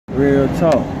Real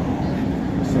talk.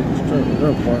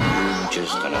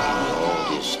 Just gonna give me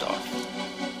all this stuff.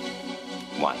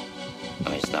 Why? I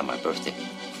mean, it's not my birthday.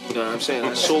 You know what I'm saying?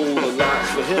 I sold a lot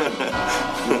for him. You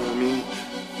know what I mean?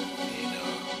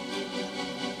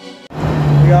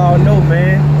 We all know,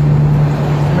 man.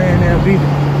 Man, LB.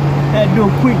 Had to do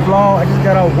a quick vlog. I just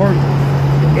got off work.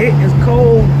 It is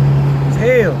cold as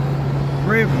hell.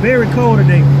 Very, very cold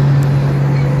today.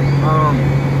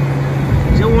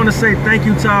 Just want to say thank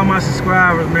you to all my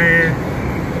subscribers, man.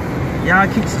 Y'all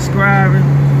keep subscribing,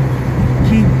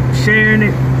 keep sharing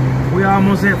it. We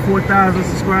almost at 4,000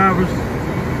 subscribers.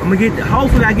 I'm gonna get,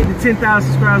 hopefully I get to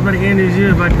 10,000 subscribers by the end of this year.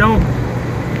 If I don't,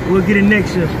 we'll get it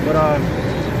next year. But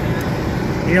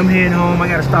yeah, I'm heading home. I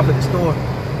gotta stop at the store.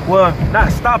 Well,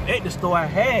 not stop at the store, I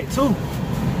had to.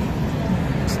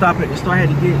 Stop at the store, I had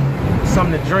to get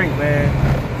something to drink, man.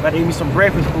 Gotta eat me some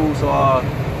breakfast food, so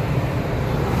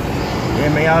yeah,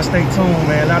 man, y'all stay tuned,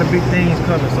 man. A lot of big things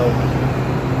coming, so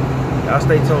y'all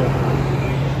stay tuned.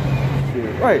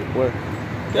 Yeah, right, boy.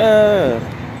 Yeah.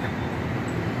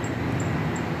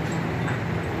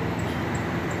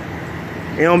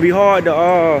 It don't be hard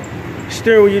to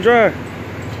steer when you drive.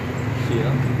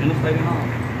 Yeah, interstate and all.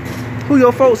 Who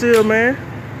your folks is, man?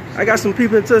 I got some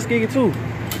people in Tuskegee too.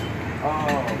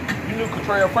 You knew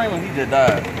Cottrell Freeman, he just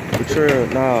died. Cottrell,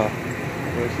 nah.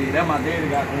 But see, that my daddy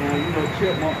got there. You know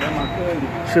Chipmunk, that my cousin.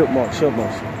 Chipmunk.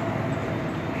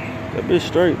 That bitch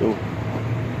straight though.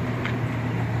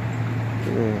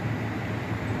 Yeah.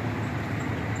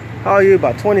 How are you?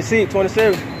 About 26,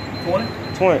 27? 20?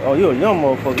 20. Oh, you a young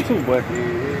motherfucker too, boy.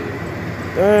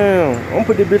 Yeah. Damn. I'm gonna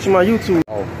put this bitch on my YouTube.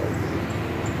 Oh,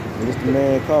 this the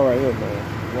man car right here, man.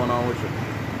 What's going on with you?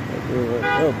 That girl right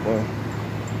there, boy.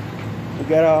 We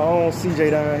got our own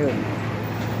CJ down here.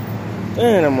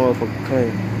 Damn, that motherfucker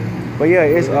clean. But yeah,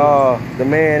 it's the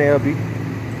man LB.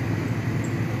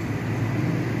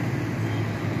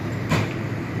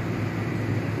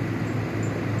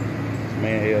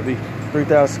 Man, LB.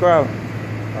 3,000 subscribers.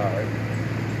 Alright.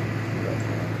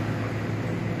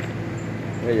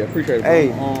 Yeah, appreciate it.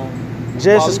 Hey,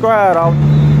 just subscribe, dog.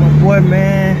 My boy,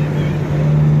 man.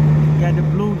 Got the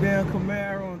blue down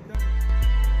Camaro on.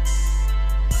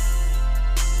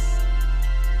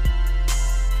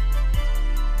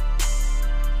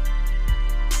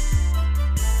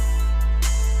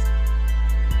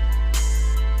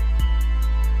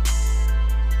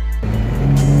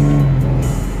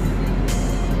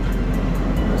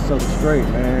 Something straight,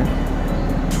 man.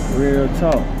 Real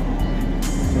talk.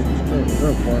 Something straight,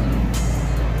 real part.